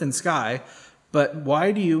the earth and sky, but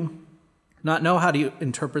why do you not know how to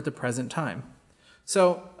interpret the present time?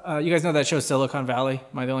 So, you guys know that show Silicon Valley?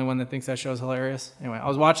 Am I the only one that thinks that show is hilarious? Anyway, I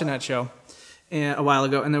was watching that show a while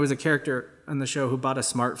ago, and there was a character on the show who bought a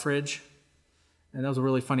smart fridge. And that was a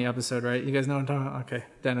really funny episode, right? You guys know what I'm talking about? Okay,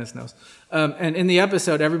 Dennis knows. And in the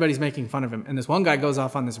episode, everybody's making fun of him. And this one guy goes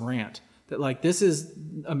off on this rant that, like, this is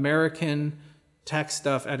American tech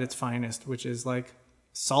stuff at its finest, which is, like,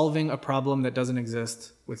 solving a problem that doesn't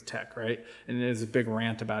exist with tech, right? And there's a big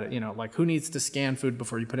rant about it, like, who needs to scan food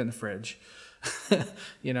before you put it in the fridge?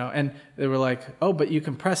 And they were like, oh, but you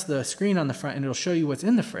can press the screen on the front and it'll show you what's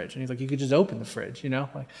in the fridge. And he's like, you could just open the fridge,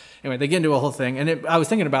 anyway, they get into a whole thing. And I was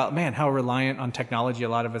thinking about, man, how reliant on technology a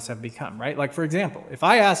lot of us have become, right? Like, for example, if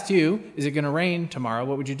I asked you, is it going to rain tomorrow?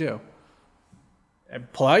 What would you do?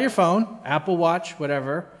 I'd pull out your phone, Apple Watch,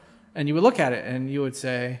 whatever, and you would look at it and you would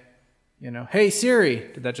say, hey,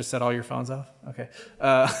 Siri. Did that just set all your phones off? Okay.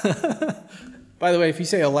 By the way, if you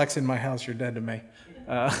say Alexa in my house, you're dead to me.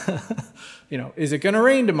 Is it going to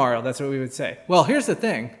rain tomorrow? That's what we would say. Well, here's the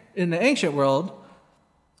thing. In the ancient world,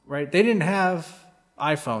 right, they didn't have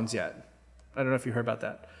iPhones yet. I don't know if you heard about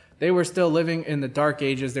that. They were still living in the dark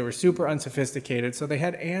ages. They were super unsophisticated, so they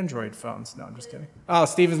had Android phones. No, I'm just kidding. Oh,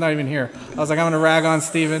 Steven's not even here. I was like, I'm going to rag on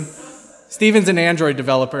Steven. Steven's an Android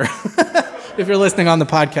developer. If you're listening on the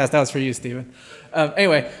podcast, that was for you, Steven.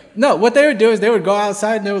 Anyway, no, what they would do is they would go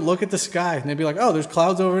outside and they would look at the sky and they'd be like, oh, there's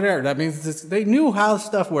clouds over there. That means they knew how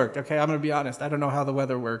stuff worked. Okay, I'm going to be honest. I don't know how the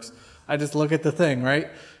weather works. I just look at the thing, right?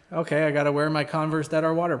 Okay, I got to wear my Converse that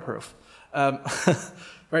are waterproof.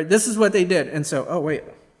 Right, this is what they did. And so, oh, wait.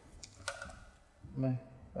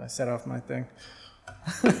 I set off my thing.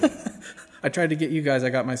 I tried to get you guys. I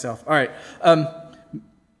got myself. All right.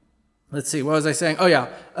 Let's see. What was I saying? Oh, yeah.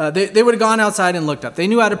 They would have gone outside and looked up. They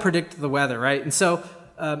knew how to predict the weather, right? And so,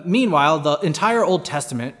 meanwhile, the entire Old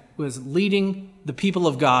Testament was leading the people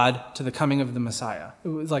of God to the coming of the Messiah. It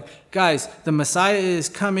was like, guys, the Messiah is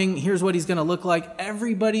coming. Here's what he's going to look like.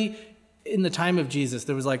 Everybody in the time of Jesus,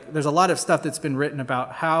 there's a lot of stuff that's been written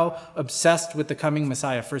about how obsessed with the coming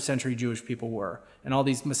Messiah first century Jewish people were. And all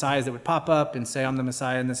these messiahs that would pop up and say, I'm the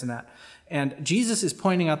Messiah and this and that. And Jesus is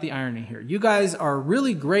pointing out the irony here. You guys are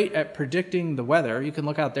really great at predicting the weather. You can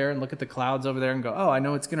look out there and look at the clouds over there and go, oh, I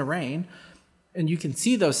know it's going to rain. And you can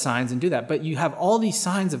see those signs and do that. But you have all these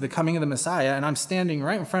signs of the coming of the Messiah, and I'm standing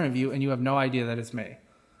right in front of you, and you have no idea that it's me.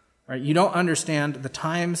 Right? You don't understand the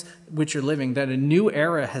times which you're living, that a new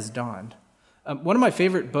era has dawned. One of my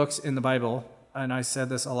favorite books in the Bible, and I said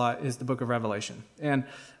this a lot, is the book of Revelation. And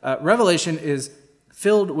Revelation is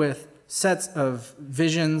filled with sets of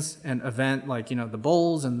visions and event, like, the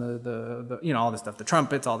bowls and the all this stuff, the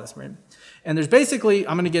trumpets, all this, right? And there's basically,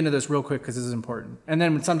 I'm going to get into this real quick because this is important. And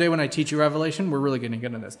then someday when I teach you Revelation, we're really going to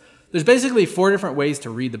get into this. There's basically 4 different ways to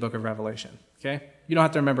read the book of Revelation, okay? You don't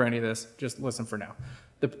have to remember any of this. Just listen for now.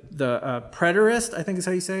 The preterist, I think is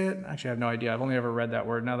how you say it. Actually, I have no idea. I've only ever read that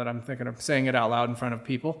word now that I'm thinking of saying it out loud in front of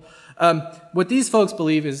people. What these folks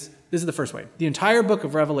believe is, this is the first way. The entire book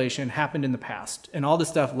of Revelation happened in the past, and all this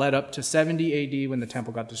stuff led up to 70 AD when the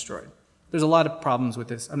temple got destroyed. There's a lot of problems with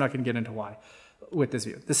this. I'm not going to get into why with this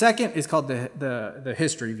view. The second is called the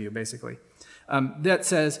history view, basically. That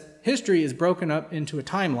says history is broken up into a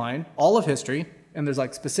timeline, all of history, and there's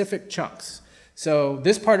like specific chunks. So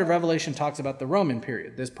this part of Revelation talks about the Roman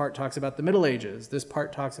period. This part talks about the Middle Ages. This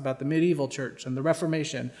part talks about the medieval church and the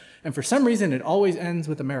Reformation. And for some reason, it always ends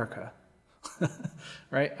with America.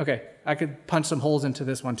 Right? Okay, I could punch some holes into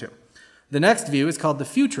this one too. The next view is called the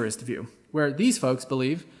futurist view, where these folks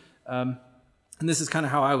believe, and this is kind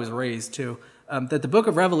of how I was raised too, that the book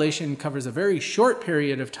of Revelation covers a very short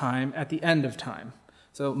period of time at the end of time.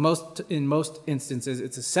 So in most instances,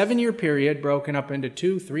 it's a 7-year period broken up into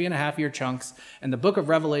 2 3.5-year chunks, and the book of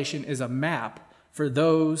Revelation is a map for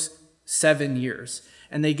those 7 years.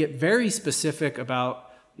 And they get very specific about,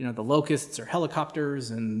 the locusts or helicopters,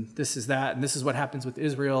 and this is that, and this is what happens with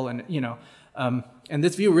Israel, and and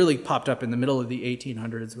this view really popped up in the middle of the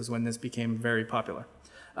 1800s was when this became very popular.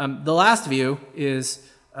 The last view is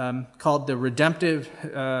called the redemptive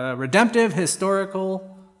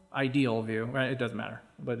historical ideal view, right? It doesn't matter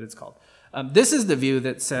what it's called. This is the view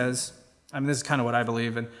that says, this is kind of what I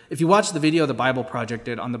believe, and if you watch the video the Bible Project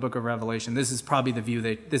did on the book of Revelation, this is probably the view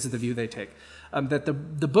they take. That the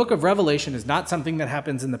book of Revelation is not something that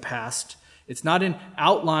happens in the past. It's not an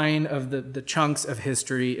outline of the chunks of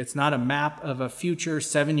history. It's not a map of a future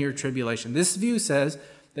 7-year tribulation. This view says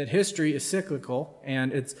that history is cyclical,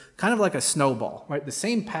 and it's kind of like a snowball, right? The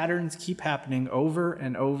same patterns keep happening over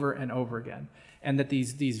and over and over again. And that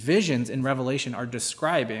these visions in Revelation are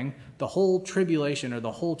describing the whole tribulation or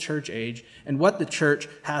the whole church age and what the church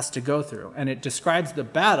has to go through. And it describes the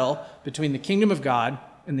battle between the kingdom of God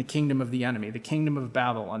and the kingdom of the enemy, the kingdom of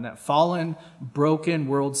Babylon, that fallen, broken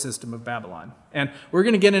world system of Babylon. And we're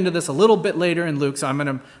going to get into this a little bit later in Luke, so I'm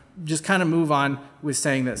going to just kind of move on with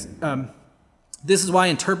saying this. This is why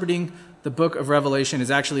interpreting the book of Revelation is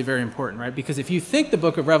actually very important, right? Because if you think the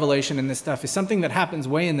book of Revelation and this stuff is something that happens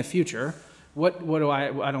way in the future, what do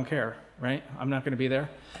I don't care, right? I'm not going to be there.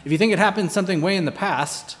 If you think it happened something way in the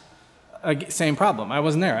past, same problem. I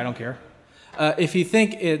wasn't there. I don't care. If you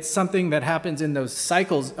think it's something that happens in those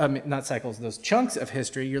those chunks of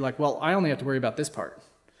history, you're like, well, I only have to worry about this part,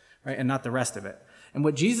 right? And not the rest of it. And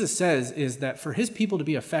what Jesus says is that for his people to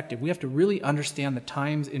be effective, we have to really understand the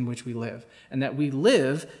times in which we live, and that we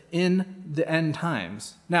live in the end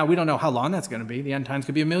times. Now, we don't know how long that's going to be. The end times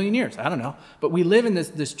could be 1,000,000 years. I don't know. But we live in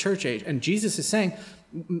this church age, and Jesus is saying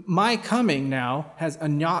My coming now has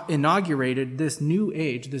inaugurated this new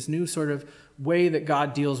age, this new sort of way that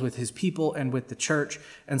God deals with his people and with the church.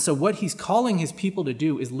 And so what he's calling his people to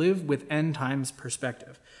do is live with end times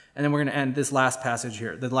perspective. And then we're going to end this last passage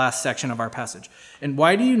here, the last section of our passage. And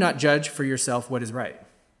why do you not judge for yourself what is right?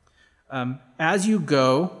 As you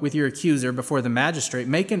go with your accuser before the magistrate,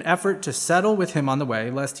 make an effort to settle with him on the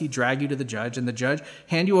way, lest he drag you to the judge, and the judge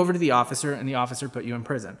hand you over to the officer, and the officer put you in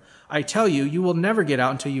prison. I tell you, you will never get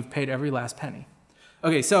out until you've paid every last penny.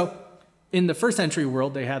 Okay, so in the first century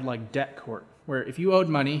world, they had like debt court, where if you owed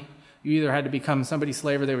money, you either had to become somebody's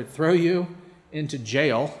slave or they would throw you into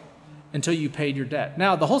jail until you paid your debt.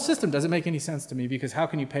 Now, the whole system doesn't make any sense to me, because how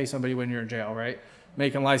can you pay somebody when you're in jail, right?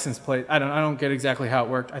 Making license plate. I don't get exactly how it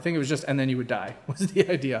worked. I think it was just, and then you would die, was the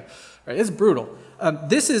idea. Right? It's brutal.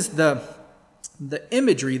 This is the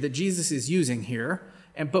imagery that Jesus is using here.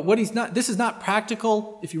 But what he's not, this is not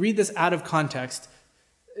practical. If you read this out of context,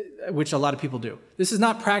 which a lot of people do, this is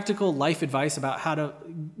not practical life advice about how to,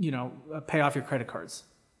 pay off your credit cards.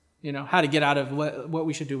 How to get out of what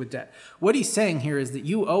we should do with debt. What he's saying here is that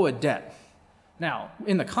you owe a debt. Now,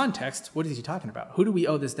 in the context, what is he talking about? Who do we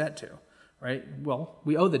owe this debt to? Right? Well,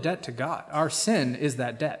 we owe the debt to God. Our sin is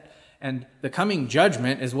that debt. And the coming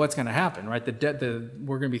judgment is what's going to happen, right?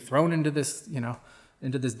 We're going to be thrown into this,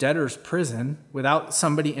 into this debtor's prison without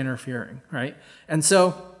somebody interfering, right? And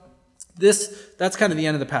so that's kind of the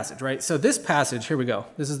end of the passage, right? So this passage, here we go.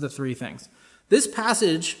 This is the three things. This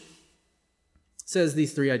passage says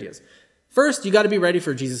these three ideas. First, you got to be ready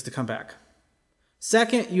for Jesus to come back.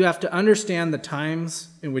 Second, you have to understand the times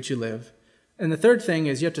in which you live. And the third thing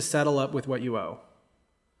is you have to settle up with what you owe,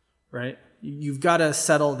 right? You've got to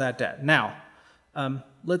settle that debt. Now,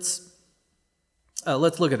 let's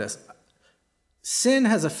look at this. Sin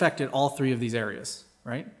has affected all three of these areas,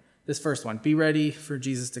 right? This first one, be ready for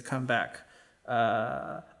Jesus to come back.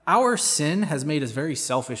 Our sin has made us very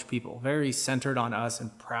selfish people, very centered on us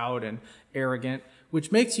and proud and arrogant,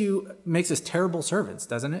 which makes us terrible servants,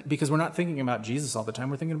 doesn't it? Because we're not thinking about Jesus all the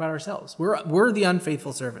time. We're thinking about ourselves. We're the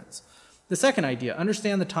unfaithful servants. The second idea,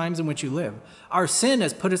 understand the times in which you live. Our sin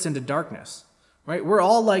has put us into darkness, right? We're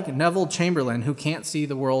all like Neville Chamberlain, who can't see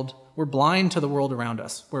the world. We're blind to the world around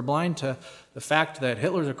us. We're blind to the fact that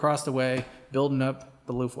Hitler's across the way building up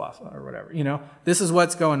the Luftwaffe or whatever. This is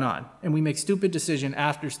what's going on. And we make stupid decision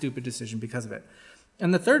after stupid decision because of it.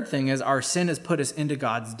 And the third thing is our sin has put us into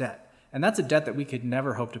God's debt. And that's a debt that we could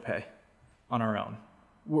never hope to pay on our own.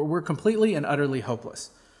 We're completely and utterly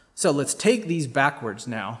hopeless. So let's take these backwards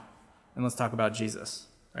now. And let's talk about Jesus,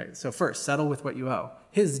 right? So first, settle with what you owe.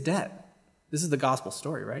 His debt. This is the gospel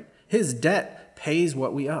story, right? His debt pays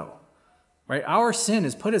what we owe, right? Our sin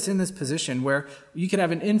has put us in this position where you could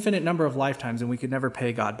have an infinite number of lifetimes and we could never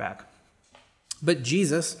pay God back. But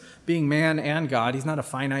Jesus, being man and God, he's not a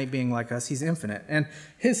finite being like us. He's infinite. And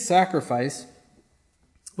his sacrifice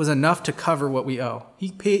was enough to cover what we owe.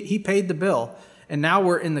 He paid the bill, and now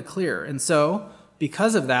we're in the clear. And so,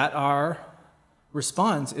 because of that, our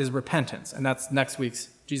response is repentance. And that's next week's.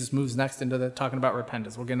 Jesus moves next into talking about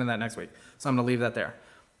repentance. We'll get into that next week. So I'm going to leave that there.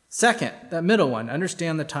 Second, that middle one,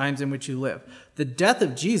 understand the times in which you live. The death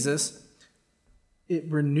of Jesus, it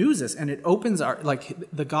renews us and it opens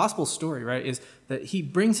the gospel story, right, is that he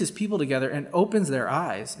brings his people together and opens their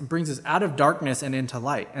eyes and brings us out of darkness and into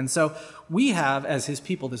light. And so we have, as his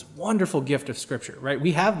people, this wonderful gift of Scripture, right?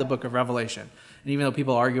 We have the book of Revelation. And even though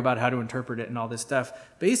people argue about how to interpret it and all this stuff,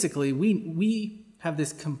 basically we have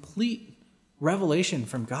this complete revelation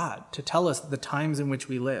from God to tell us the times in which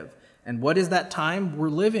we live. And what is that time? We're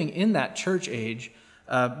living in that church age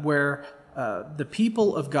where the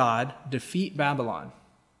people of God defeat Babylon,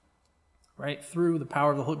 right, through the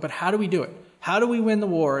power of the Holy. But how do we do it? How do we win the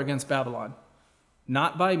war against Babylon?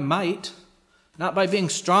 Not by might, not by being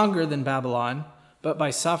stronger than Babylon, but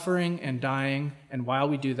by suffering and dying. And while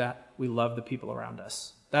we do that, we love the people around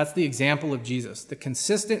us. That's the example of Jesus. The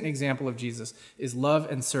consistent example of Jesus is love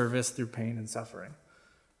and service through pain and suffering.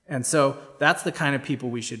 And so that's the kind of people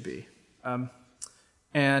we should be.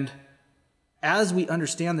 And as we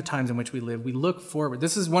understand the times in which we live, we look forward.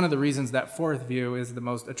 This is one of the reasons that fourth view is the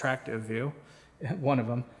most attractive view, one of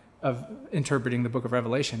them, of interpreting the book of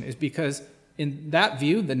Revelation, is because in that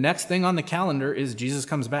view, the next thing on the calendar is Jesus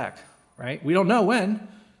comes back, right? We don't know when,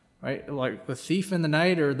 right? Like the thief in the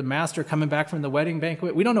night or the master coming back from the wedding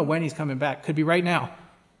banquet. We don't know when he's coming back. Could be right now.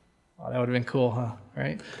 Oh, that would have been cool, huh?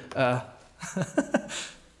 Right?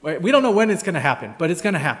 We don't know when it's going to happen, but it's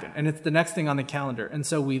going to happen. And it's the next thing on the calendar. And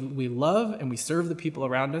so we love and we serve the people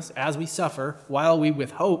around us as we suffer, while we,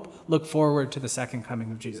 with hope, look forward to the second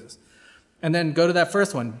coming of Jesus. And then go to that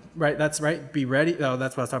first one, right? That's right. Be ready. Oh,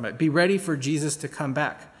 that's what I was talking about. Be ready for Jesus to come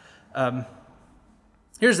back.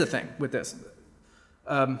 Here's the thing with this.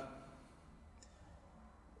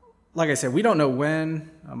 Like I said, we don't know when.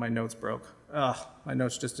 Oh, my notes broke. My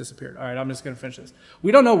notes just disappeared. All right, I'm just going to finish this.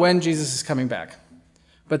 We don't know when Jesus is coming back.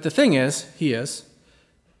 But the thing is, he is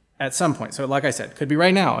at some point. So like I said, could be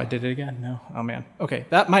right now. I did it again. No. Oh, man. Okay,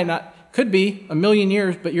 that might not. Could be 1,000,000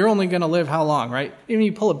 years, but you're only going to live how long, right? Even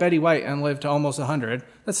you pull a Betty White and live to almost 100,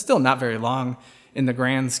 that's still not very long in the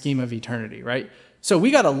grand scheme of eternity, right? So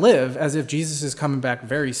we got to live as if Jesus is coming back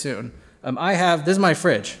very soon. This is my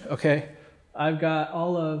fridge, okay? I've got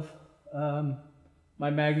all of my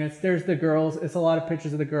magnets. There's the girls. It's a lot of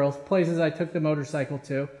pictures of the girls, places I took the motorcycle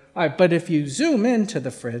to. All right, but if you zoom into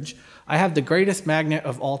the fridge, I have the greatest magnet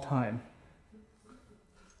of all time.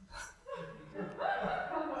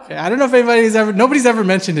 Okay, I don't know if nobody's ever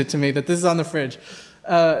mentioned it to me that this is on the fridge.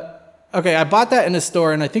 Okay, I bought that in a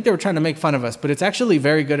store, and I think they were trying to make fun of us, but it's actually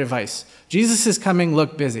very good advice. Jesus is coming,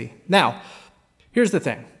 look busy. Now, here's the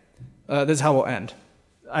thing. This is how we'll end.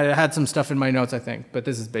 I had some stuff in my notes, I think, but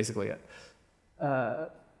this is basically it.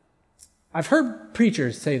 I've heard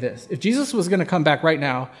preachers say this. If Jesus was going to come back right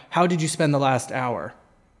now, how did you spend the last hour?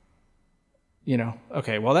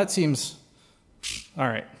 Okay, well, that seems, all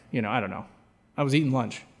right, I don't know. I was eating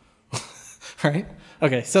lunch, right?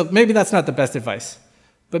 Okay, so maybe that's not the best advice.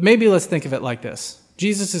 But maybe let's think of it like this.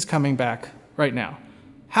 Jesus is coming back right now.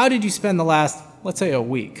 How did you spend the last, let's say, a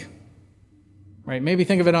week? Right? Maybe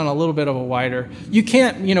think of it on a little bit of a wider. You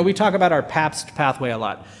can't, we talk about our Pabst pathway a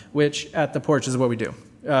lot, which at the porch is what we do.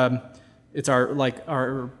 It's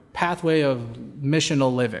our pathway of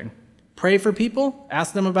missional living. Pray for people,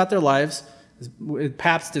 ask them about their lives.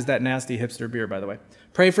 Pabst is that nasty hipster beer, by the way.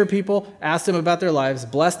 Pray for people, ask them about their lives,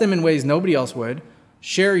 bless them in ways nobody else would,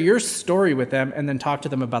 share your story with them, and then talk to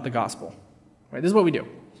them about the gospel. Right? This is what we do.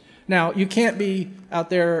 Now, you can't be out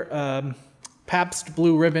there Pabst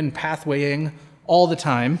Blue Ribbon pathwaying all the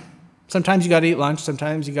time. Sometimes you got to eat lunch.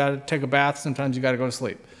 Sometimes you got to take a bath. Sometimes you got to go to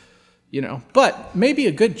sleep. But maybe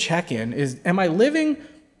a good check-in is,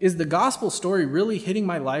 is the gospel story really hitting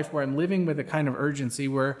my life where I'm living with a kind of urgency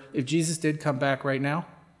where if Jesus did come back right now,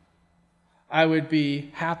 I would be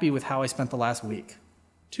happy with how I spent the last week,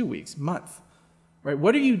 2 weeks, month. Right?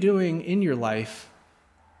 What are you doing in your life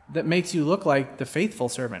that makes you look like the faithful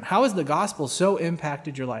servant? How has the gospel so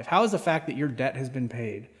impacted your life? How is the fact that your debt has been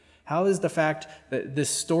paid? How is the fact that this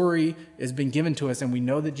story has been given to us and we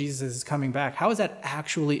know that Jesus is coming back? How is that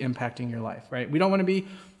actually impacting your life, right? We don't want to be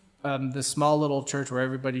this small little church where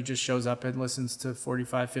everybody just shows up and listens to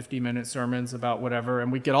 45, 50-minute sermons about whatever,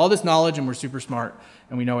 and we get all this knowledge and we're super smart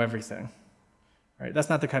and we know everything. Right? That's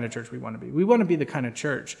not the kind of church we want to be. We want to be the kind of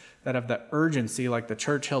church that have the urgency, like the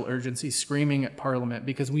Churchill urgency, screaming at Parliament,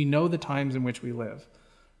 because we know the times in which we live,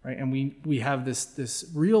 right? And we have this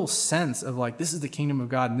real sense of like, this is the kingdom of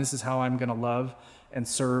God, and this is how I'm going to love and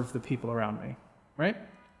serve the people around me, right?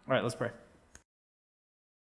 All right, let's pray.